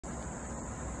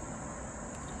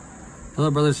Hello,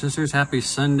 brothers and sisters. Happy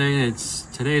Sunday.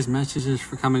 Today's message is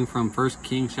coming from 1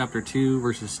 Kings chapter 2,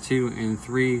 verses 2 and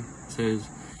 3. It says,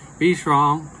 "Be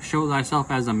strong, show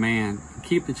thyself as a man, and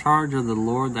keep the charge of the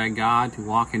Lord thy God, to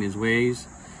walk in his ways,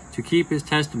 to keep his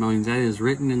testimonies that is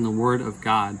written in the word of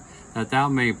God, that thou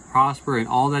may prosper in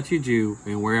all that you do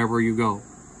and wherever you go."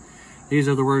 These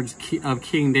are the words of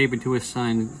King David to his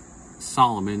son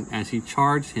Solomon as he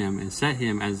charged him and set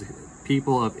him as the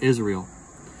people of Israel.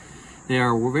 They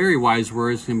are very wise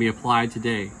words and can be applied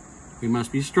today. We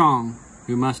must be strong.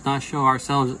 We must not show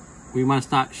ourselves as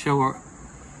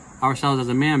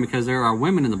a man because there are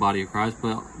women in the body of Christ,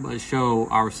 but show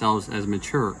ourselves as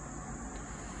mature.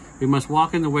 We must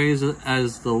walk in the ways of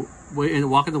the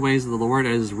Lord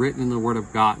as is written in the Word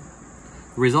of God.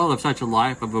 The result of such a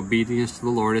life of obedience to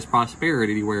the Lord is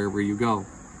prosperity wherever you go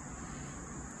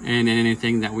and in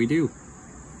anything that we do.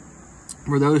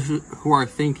 For those who are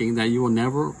thinking that you will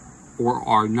never or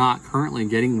are not currently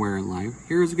getting where in life,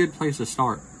 here's a good place to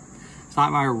start.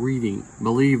 Start by reading,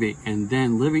 believing, and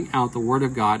then living out the Word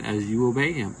of God as you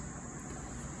obey Him.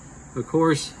 Of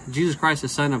course, Jesus Christ, the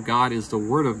Son of God, is the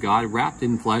Word of God wrapped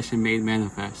in flesh and made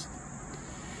manifest.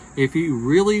 If you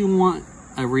really want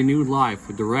a renewed life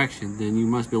with direction, then you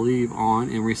must believe on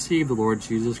and receive the Lord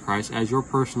Jesus Christ as your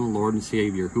personal Lord and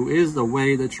Savior, who is the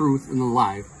way, the truth, and the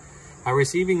life. By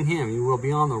receiving Him, you will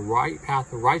be on the right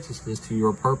path of righteousness to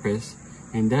your purpose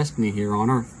and destiny here on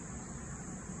earth.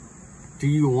 Do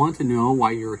you want to know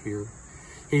why you're here?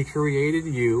 He created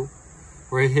you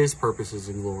for His purposes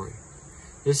and glory.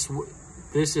 This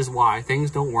is why things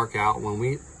don't work out when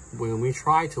we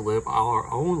try to live our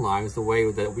own lives the way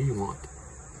that we want.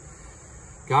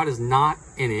 God is not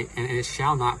in it, and it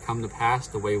shall not come to pass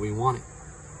the way we want it.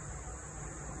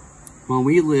 When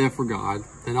we live for God,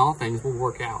 then all things will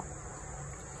work out.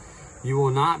 You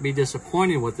will not be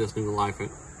disappointed with this new life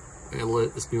in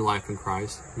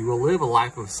Christ. You will live a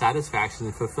life of satisfaction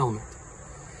and fulfillment.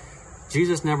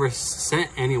 Jesus never sent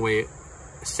away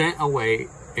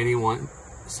anyone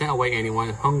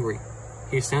hungry.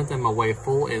 He sent them away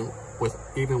full and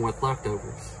even with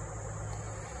leftovers.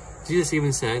 Jesus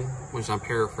even said, which I'm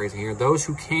paraphrasing here, "Those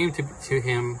who came to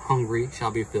Him hungry shall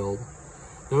be filled.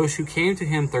 Those who came to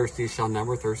Him thirsty shall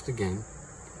never thirst again."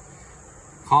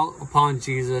 Call upon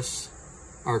Jesus.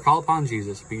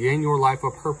 Begin your life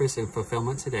of purpose and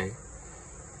fulfillment today.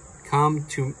 Come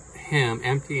to Him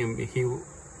empty and He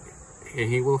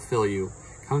will fill you.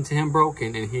 Come to Him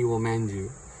broken and He will mend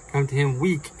you. Come to Him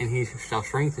weak and He shall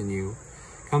strengthen you.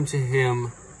 Come to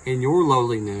Him in your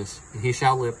lowliness and He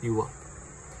shall lift you up.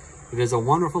 It is a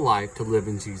wonderful life to live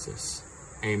in Jesus.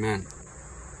 Amen.